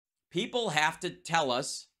people have to tell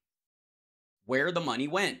us where the money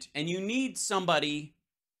went. And you need somebody,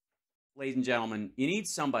 ladies and gentlemen, you need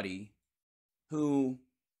somebody who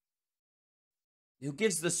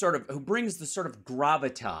gives the sort of, who brings the sort of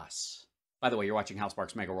gravitas. By the way, you're watching Hal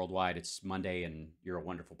Sparks Mega Worldwide. It's Monday and you're a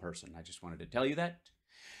wonderful person. I just wanted to tell you that.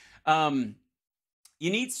 You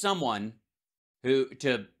need someone who,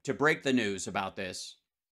 to break the news about this,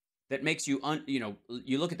 that makes you,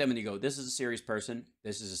 you look at them and you go, this is a serious person.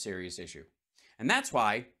 This is a serious issue. And that's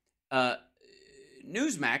why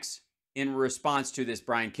Newsmax, in response to this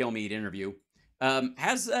Brian Kilmeade interview,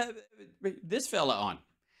 has this fella on.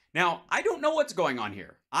 Now, I don't know what's going on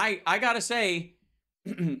here. I got to say,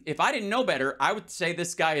 if I didn't know better, I would say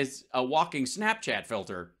this guy is a walking Snapchat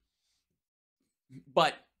filter.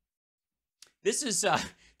 But this is a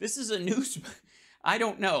news. I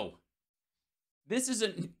don't know. This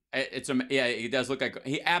isn't. Yeah, he does look like,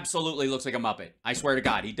 he absolutely looks like a Muppet. I swear to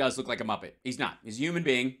God, he does look like a Muppet. He's not. He's a human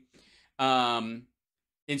being,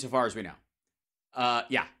 insofar as we know.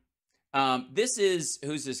 Yeah. This is,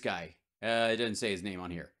 who's this guy? It doesn't say his name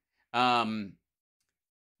on here.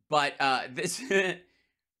 But this,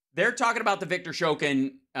 they're talking about the Victor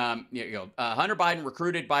Shokin, Hunter Biden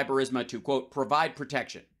recruited by Burisma to, quote, provide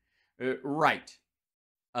protection. Right.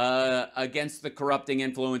 Against the corrupting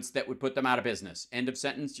influence that would put them out of business. End of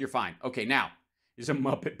sentence. You're fine. Okay, now, he's a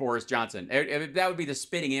Muppet Boris Johnson. That would be the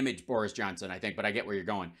spitting image Boris Johnson, I think, but I get where you're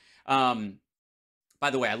going. By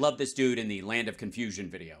the way, I love this dude in the Land of Confusion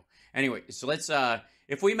video. Anyway, so let's,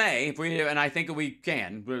 if we may, and I think we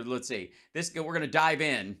can, let's see. We're going to dive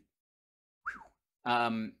in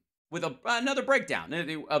with another breakdown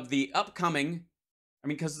of the upcoming, I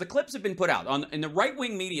mean, because the clips have been put out in the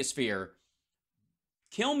right-wing media sphere.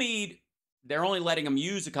 Kilmeade, they're only letting him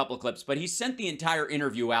use a couple of clips, but he sent the entire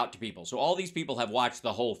interview out to people. So all these people have watched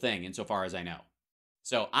the whole thing, insofar as I know.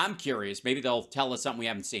 So I'm curious. Maybe they'll tell us something we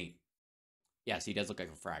haven't seen. Yes, he does look like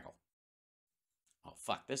a Fraggle. Oh,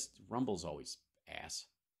 fuck. This Rumble's always ass.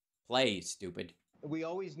 Play, stupid. We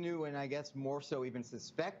always knew, and I guess more so even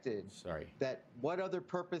suspected, that what other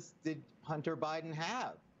purpose did Hunter Biden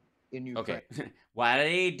have in Ukraine? Okay. What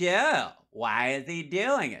did he do? Why is he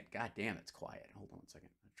doing it? God damn, it's quiet. Hold on 1 second.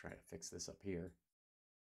 I'll try to fix this up here.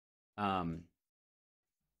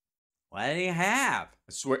 What did he have?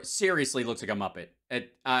 I swear, seriously looks like a Muppet.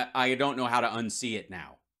 I don't know how to unsee it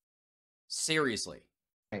now. Seriously.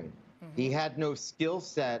 He had no skill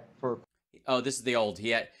set for... Oh, this is the old.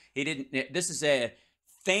 He didn't... This is a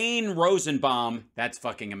Thane Rosenbaum. That's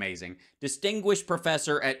fucking amazing. Distinguished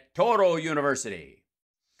professor at Toro University.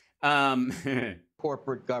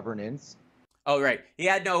 Corporate governance. Oh, right. He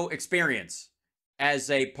had no experience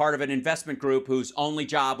as a part of an investment group whose only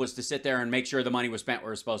job was to sit there and make sure the money was spent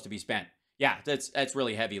where it was supposed to be spent. Yeah, that's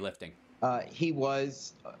really heavy lifting. He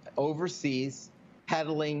was overseas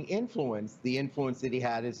peddling influence. The influence that he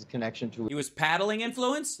had is his connection to... He was peddling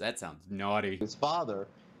influence? That sounds naughty. ...his father.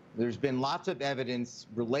 There's been lots of evidence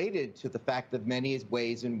related to the fact of many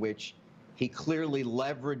ways in which he clearly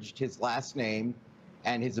leveraged his last name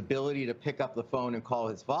and his ability to pick up the phone and call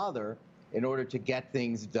his father in order to get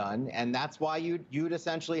things done. And that's why you'd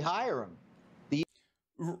essentially hire him.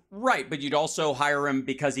 Right, but you'd also hire him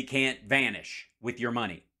because he can't vanish with your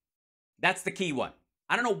money. That's the key one.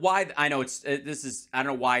 I don't know why. I know I don't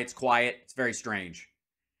know why it's quiet. It's very strange.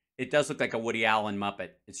 It does look like a Woody Allen Muppet.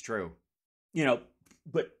 It's true.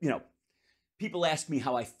 But people ask me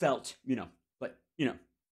how I felt, but,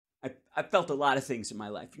 I felt a lot of things in my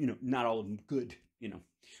life, not all of them good,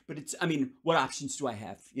 but what options do I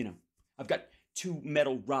have? I've got 2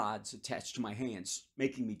 metal rods attached to my hands,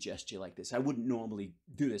 making me gesture like this. I wouldn't normally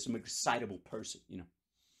do this. I'm an excitable person,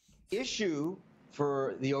 Issue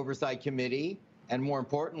for the Oversight Committee, and more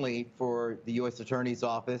importantly for the U.S. Attorney's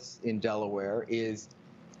Office in Delaware, is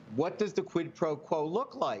what does the quid pro quo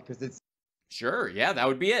look like? Because it's... Sure, yeah, that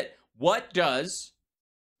would be it. What does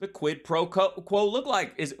the quid pro quo look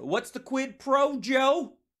like? What's the quid pro,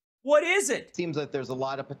 Joe? What is it? Seems like there's a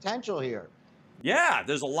lot of potential here. Yeah,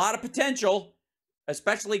 there's a lot of potential,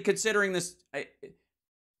 especially considering this.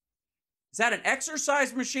 Is that an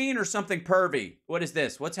exercise machine or something pervy? What is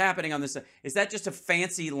this? What's happening on this? Is that just a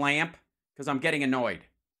fancy lamp? Because I'm getting annoyed.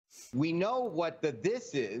 We know what the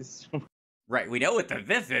this is. Right, we know what the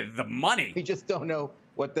this is, the money. We just don't know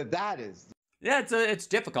what the that is. Yeah, it's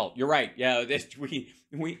difficult. You're right. Yeah,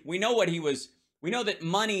 we know what he was. We know that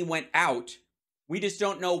money went out. We just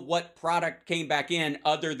don't know what product came back in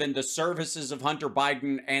other than the services of Hunter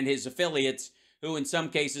Biden and his affiliates, who in some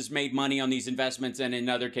cases made money on these investments and in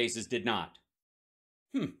other cases did not.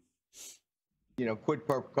 Quid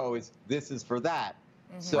pro quo is this is for that.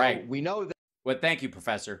 Mm-hmm. So right. We know that. Well, thank you,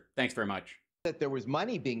 Professor. Thanks very much. that there was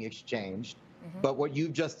money being exchanged, but what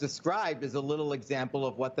you've just described is a little example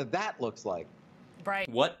of what the that looks like. Right.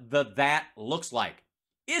 What the that looks like.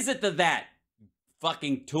 Is it the that,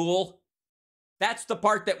 fucking tool? That's the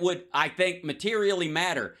part that would, I think, materially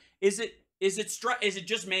matter. Is it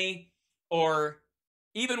just me? Or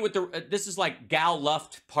even with the, this is like Gal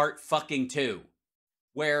Luft part fucking 2,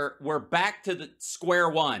 where we're back to the square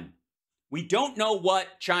one. We don't know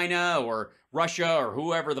what China or Russia or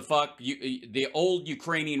whoever the fuck, the old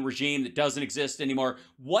Ukrainian regime that doesn't exist anymore,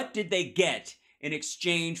 what did they get in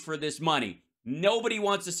exchange for this money? Nobody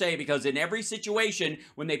wants to say, because in every situation,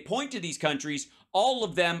 when they point to these countries, all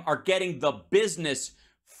of them are getting the business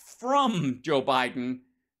from Joe Biden,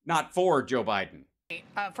 not for Joe Biden.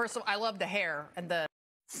 First of all, I love the hair and the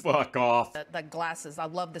Fuck off. the glasses. I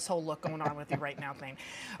love this whole look going on with you right now, Thane.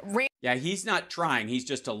 Yeah, he's not trying. He's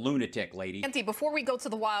just a lunatic, lady. Randy, before we go to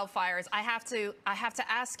the wildfires, I have to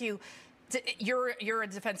ask you. You're a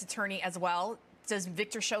defense attorney as well. Does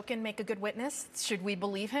Victor Shokin make a good witness? Should we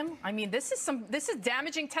believe him? I mean, this is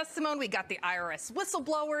damaging testimony. We got the IRS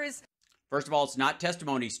whistleblowers. First of all, it's not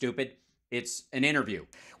testimony, stupid. It's an interview.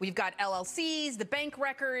 We've got LLCs, the bank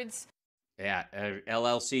records. Yeah,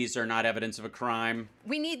 LLCs are not evidence of a crime.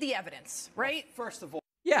 We need the evidence, right? First of all,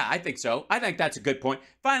 yeah, I think so. I think that's a good point.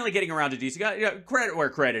 Finally getting around to DC. Credit where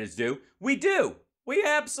credit is due. We do. We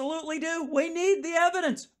absolutely do. We need the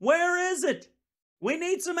evidence. Where is it? We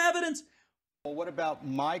need some evidence. well, what about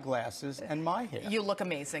my glasses and my hair? You look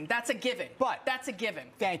amazing. That's a given. But that's a given.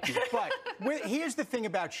 Thank you. But here's the thing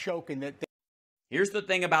about Shokin Here's the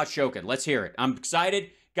thing about Shokin. Let's hear it. I'm excited.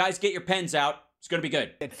 Guys, get your pens out. It's going to be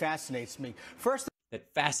good. that fascinates me. First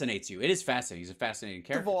That fascinates you. It is fascinating. He's a fascinating of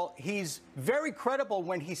character. all, he's very credible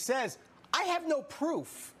when he says, "I have no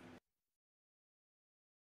proof."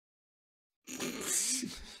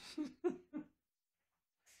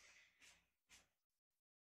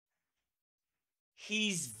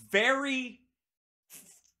 He's very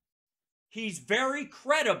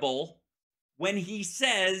credible when he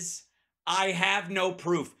says, I have no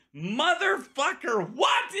proof. Motherfucker,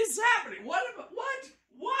 what is happening?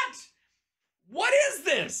 What is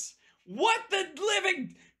this? What the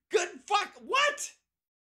living good fuck? What?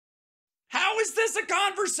 How is this a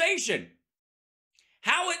conversation?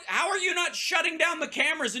 How are you not shutting down the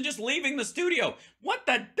cameras and just leaving the studio? What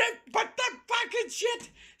the fucking shit?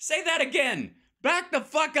 Say that again. Back the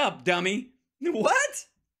fuck up, dummy. What?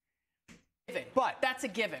 But that's a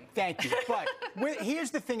given. Thank you. But here's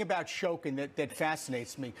the thing about Shokin that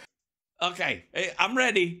fascinates me. Okay, I'm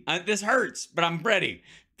ready. This hurts, but I'm ready.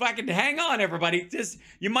 Fucking hang on, everybody.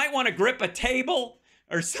 You might want to grip a table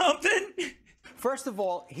or something. First of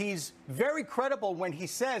all, he's very credible when he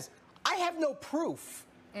says, "I have no proof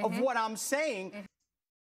of what I'm saying."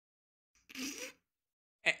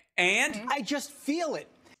 And I just feel it.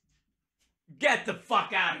 get the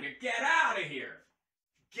fuck out of here. Get out of here.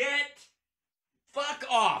 Get fuck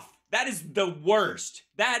off. That is the worst.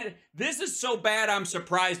 This is so bad I'm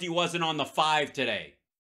surprised he wasn't on the 5 today.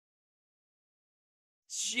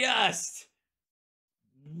 Just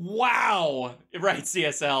wow. Right,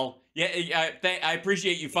 CSL. Yeah, I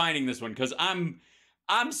appreciate you finding this one, because I'm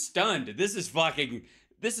stunned. This is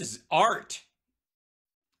art.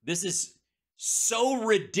 This is so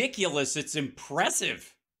ridiculous, it's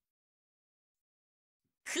impressive.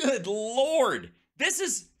 Good Lord. This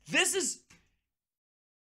is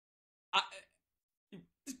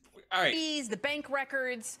all right. The bank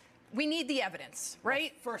records. We need the evidence,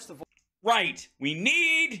 right? First of all, Right. We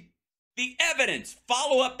need the evidence.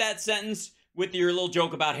 Follow up that sentence with your little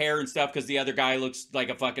joke about hair and stuff, because the other guy looks like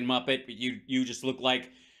a fucking Muppet. But you just look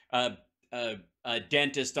like a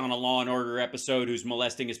dentist on a Law and Order episode who's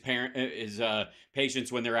molesting his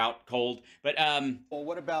patients when they're out cold. But well,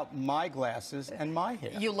 what about my glasses and my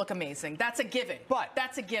hair? You look amazing. That's a given. But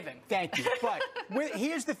that's a given. Thank you. But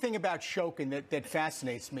here's the thing about Shokin that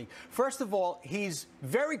fascinates me. First of all, he's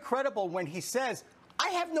very credible when he says, "I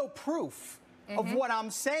have no proof of what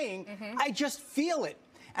I'm saying. I just feel it."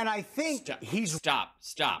 And I think he's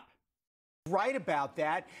stop. right about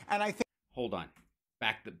that. And I think Hold on.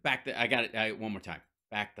 Back the. I got it. One more time.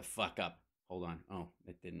 Back the fuck up. Hold on. Oh,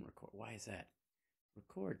 it didn't record. Why is that?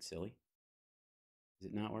 Record, silly. Is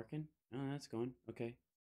it not working? Oh, that's going. Okay.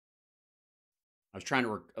 I was trying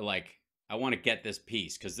to I want to get this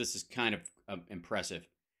piece because this is kind of impressive.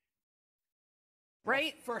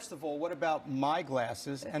 Right? First of all, what about my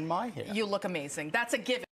glasses and my hair? You look amazing. That's a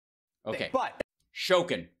given. Okay. But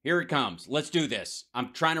Shokin, here it comes. Let's do this.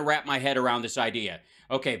 I'm trying to wrap my head around this idea.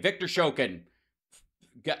 Okay, Victor Shokin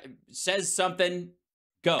says something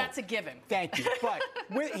Go. That's a given. Thank you. But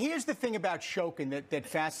here's the thing about Shokin that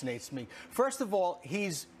fascinates me. First of all,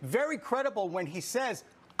 he's very credible when he says,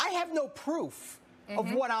 I have no proof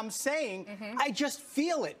of what I'm saying. I just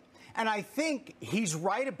feel it. And I think he's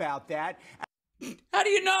right about that. How do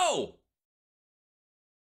you know?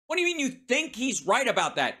 What do you mean you think he's right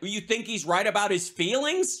about that? You think he's right about his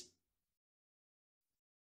feelings?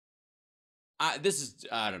 I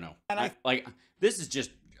don't know. And this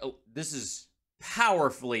is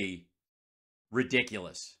powerfully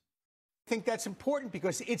ridiculous. I think that's important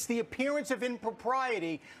because it's the appearance of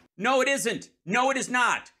impropriety. No, it isn't. No, it is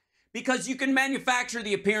not. Because you can manufacture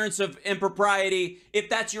the appearance of impropriety if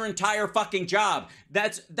that's your entire fucking job.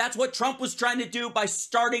 That's what Trump was trying to do by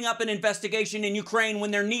starting up an investigation in Ukraine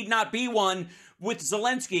when there need not be one with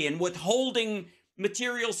Zelensky and withholding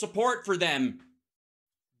material support for them,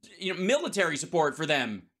 military support for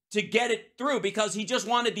them to get it through because he just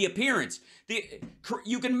wanted the appearance.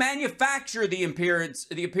 You can manufacture the appearance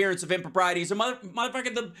of impropriety. So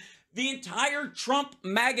motherfucker, the entire Trump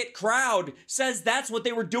MAGAt crowd says that's what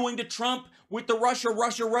they were doing to Trump with the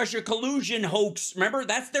Russia collusion hoax. Remember,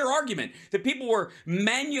 that's their argument, that people were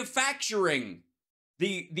manufacturing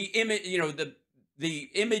the image, the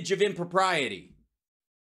image of impropriety.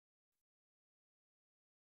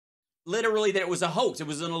 Literally, that it was a hoax. It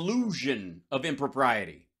was an illusion of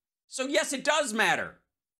impropriety. So yes, it does matter.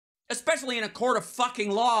 Especially in a court of fucking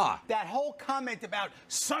law. That whole comment about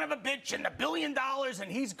son of a bitch and $1 billion and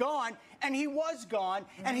he's gone, and he was gone,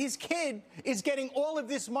 and his kid is getting all of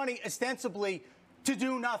this money ostensibly to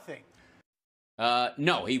do nothing.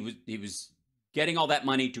 No, he was getting all that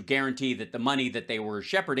money to guarantee that the money that they were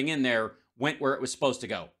shepherding in there went where it was supposed to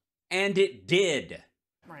go. And it did.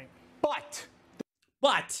 Right.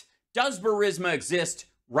 But does Burisma exist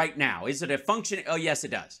right now? Is it a function? Oh, yes,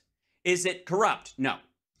 it does. Is it corrupt? No.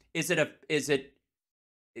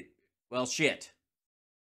 Well, shit.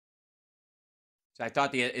 So I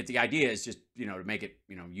thought the idea is just, to make it,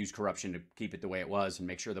 use corruption to keep it the way it was and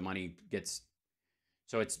make sure the money gets,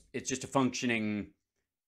 so it's just a functioning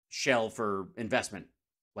shell for investment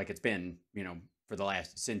like it's been,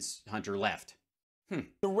 since Hunter left.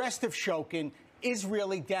 The rest of Shokin is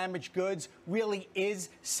really damaged goods, really is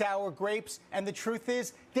sour grapes. And the truth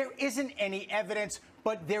is, there isn't any evidence,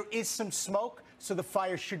 but there is some smoke. So the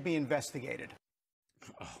fire should be investigated.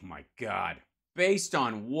 Oh, my God. Based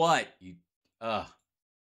on what?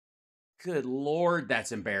 Good Lord,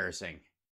 that's embarrassing.